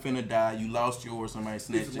phone finna die. You lost yours. Somebody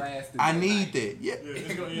snatched it. I need that. Yeah. Nah.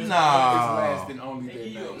 It's lasting only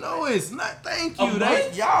that night. No, it's not. Thank you.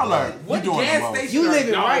 Y'all are. What gas station? You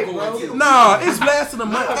living right, bro. Nah, it's lasting a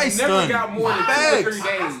month. They never got more than 2 or 3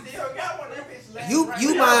 days. You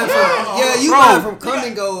buying from you buying from Come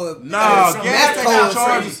and Go. Nah, gas station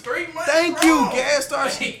charges. Thank you.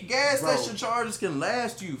 Gas station charges can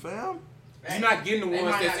last you, fam. You're not getting the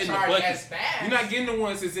ones that's in the bucket. You're not getting the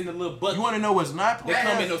ones that's in the little bucket. You want to know what's not player? They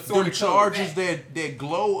come in assorted chargers that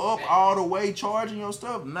glow up all the way charging your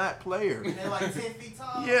stuff, not player. They're like 10 feet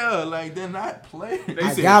tall? Yeah, like they're not player.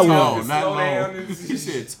 I got one. Not long. You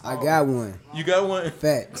said I got one. You got one?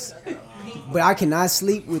 Facts. But I cannot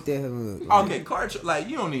sleep with that hood. Okay,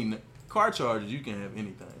 you don't need car chargers. You can have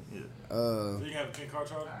anything. Yeah. So you can have a pink car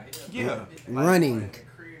charger? Yeah. Running.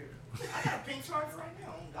 I got a pink charger right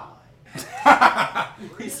now. On God.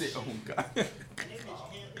 He said, "Oh God."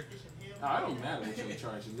 I don't matter what you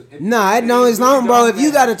charge. Nah, no, it's not, bro. If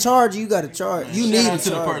you got a charger, you got a charge. You need a to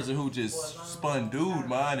the charger. person who just spun dude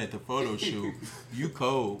mine at the photo shoot. You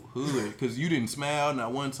cold hood because you didn't smile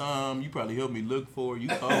not one time. You probably helped me look for you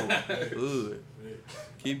cold hood.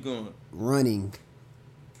 Keep going. Running.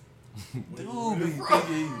 Dude, be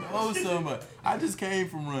thinking you know somebody. I just came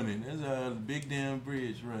from running. There's a big damn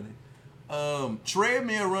bridge running.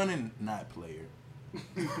 Treadmill running, not player.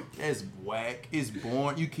 That's whack. It's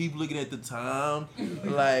boring. You keep looking at the time.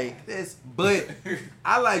 Like, that's, but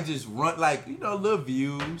I like just run, like, little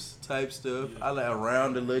views type stuff. I like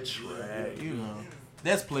around the little track,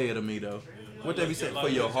 That's player to me, though. What they be saying? For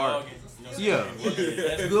your heart. Yeah.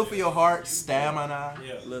 That's good for your heart, stamina,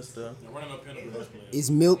 little stuff. Is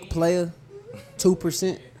milk player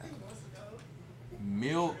 2%?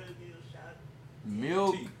 Milk,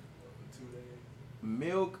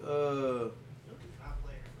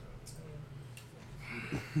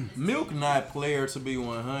 milk not player to be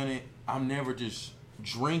 100. I'm never just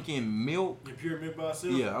drinking milk. The pure milk by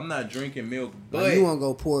itself? Yeah, I'm not drinking milk. But Like, you want to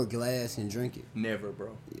go pour a glass and drink it? never,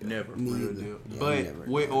 bro. Yeah, Never. me Real either. deal. Yeah, but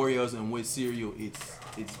with Oreos and with cereal, it's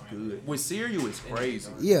good. With cereal, it's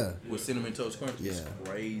crazy. Yeah. With Cinnamon Toast Crunch, it's Yeah.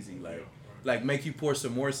 crazy. Like make you pour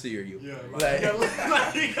some more cereal. Yeah. Like,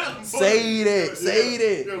 say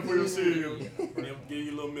that. Yeah, pour your cereal. Then give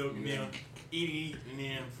you a little milk, and then eat, and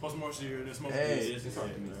then pour some more cereal, then smoke it.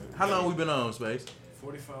 How long we been on, Space?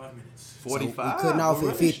 45 minutes. 45. We cutting off We're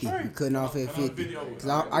at really 50. straight. We cutting off at 50. 50. Cause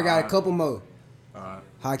I got a couple more Alright.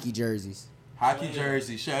 hockey jerseys. Hockey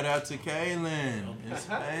jersey. Shout out to Kaylin and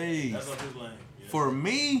Space. That's up his lane. Yeah. For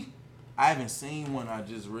me, I haven't seen one I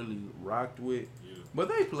just really rocked with. Yeah. But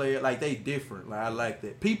they play it like they different. Like I like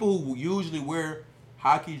that. People who usually wear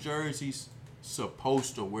hockey jerseys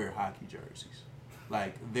supposed to wear hockey jerseys.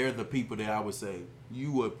 Like they're the people that I would say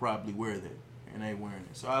you would probably wear that, and they wearing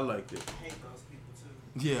it. So I like that. I hate those people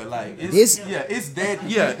too. Yeah, like it's This- it's that.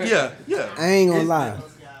 Yeah. I ain't gonna It's lie. Those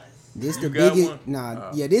guys. This You the got biggest. one?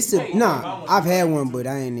 Nah, yeah. This the nah. I've had one, but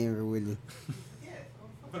I ain't never really.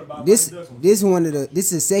 This one of the.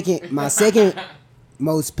 This is my second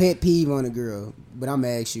most pet peeve on a girl. But I'm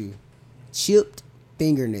gonna ask you, chipped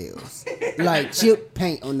fingernails, like chipped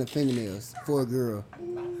paint on the fingernails for a girl.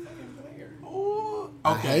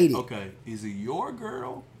 I hate it. Okay, is it your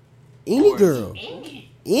girl? Any Or- girl,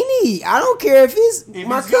 any. I don't care if it's If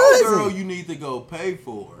my it's your cousin. girl, you need to go pay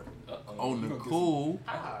for it. On the cool.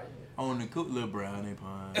 On the cool, little brownie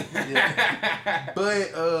pie. Yeah.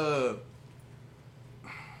 But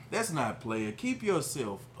that's not player. Keep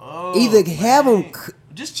yourself up. Either have them.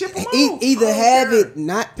 Just chip them off. Either I don't have care. it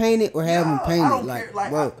not painted or have them I painted. don't Like, care. Like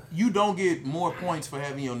bro, you don't get more points for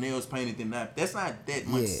having your nails painted than not. That's not that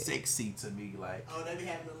much Yeah. sexy to me. Like Oh, they be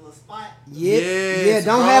having a little spot. yeah, Yes,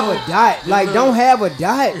 don't bro. have a dot. Like, Look. don't have a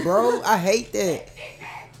dot, bro. I hate that.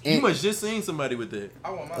 you And, must just seen somebody with that. I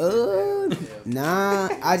want my nah,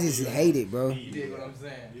 I just hate it, bro. You dig what I'm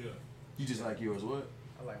saying? Yeah. You just like yours. What?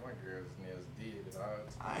 I like my girl's nails did, dog.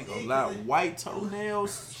 I ain't gonna lie. White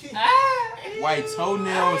toenails. White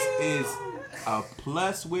toenails is a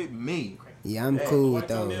plus with me. Yeah, I'm Hey, cool with White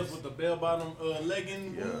toenails those. with the bell bottom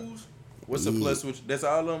legging Yeah. boots. What's a Yeah. plus with? That's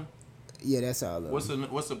all of them. Yeah, that's all. What's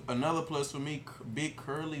another plus for me? Big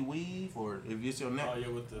curly weave, or if it's your neck. Oh yeah,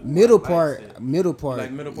 with the Middle like part, that. middle part.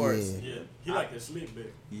 Like middle parts? Yeah. yeah. He like that slick back.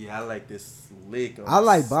 Yeah, I like this slick. On I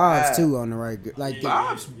like the bobs side. too on the right. Like,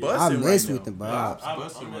 Bob's Yeah. busting I right mess now. with the bobs. I'm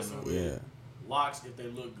busting right messing now. with yeah, locks if they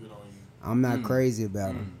look good on you. I'm not crazy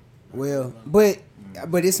about them. Well, but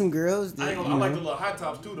it's some girls I that ain't you gonna, I like the know little high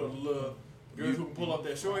tops too though. The little girls who can pull off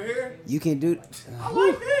that short hair. you can do. I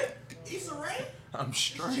like that. Issa Rae? I'm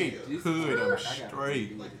straight. Hood, I'm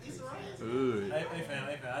straight. Issa Rae? Hood. Hey fam,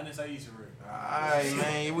 I didn't say Issa Rae. Alright,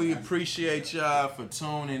 man. We appreciate y'all for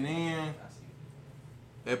tuning in.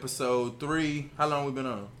 Episode 3. How long we been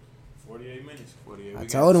on? 48 minutes. 48. I We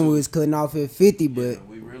told got them two. we was cutting off at 50, but Yeah,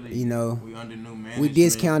 we really, you know, we under new management. we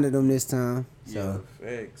discounted them this time. So Yeah,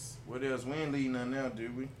 facts. What else? We ain't leading nothing out,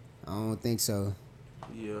 did we? I don't think so.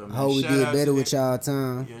 Yeah, man. I hope we Shout did out better to with y'all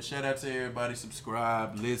time. Yeah, shout out to everybody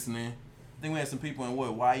subscribe, listening. I think we had some people in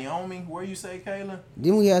what, Wyoming? Where you say, Kayla?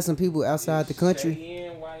 Then we had some people outside the country.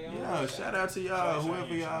 Cheyenne, Wyoming. Yeah, shout out to y'all,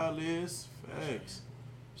 whoever y'all is. Facts.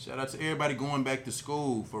 Shout out to everybody going back to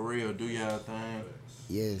school, for real. Do y'all thing.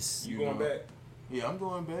 Yes. You going back? Yeah, I'm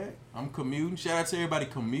going back. I'm commuting. Shout out to everybody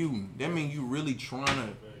commuting. That means you really trying to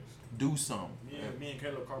do something. Yeah, me and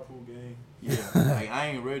Caleb carpool gang. Yeah, like I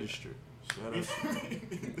ain't registered. Shout out.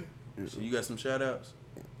 So you got some shout outs?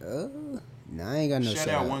 Nah, I ain't got no shout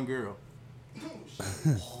out one girl.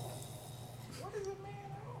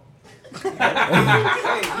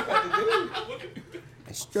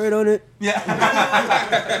 Straight on it.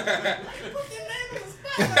 Yeah.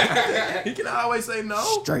 He can always say no.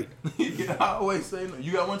 Straight. He can always say no.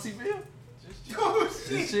 You got one TV?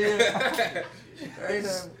 Just chill. Straight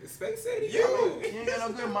up. Space City. You ain't got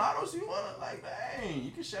no good models. You wanna like, dang,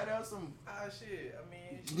 you can shout out some. Ah, shit. I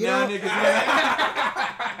mean, Get Nah, on- niggas,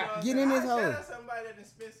 man. Get in this hole. shout out somebody that done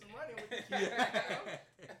spent some money with the kid.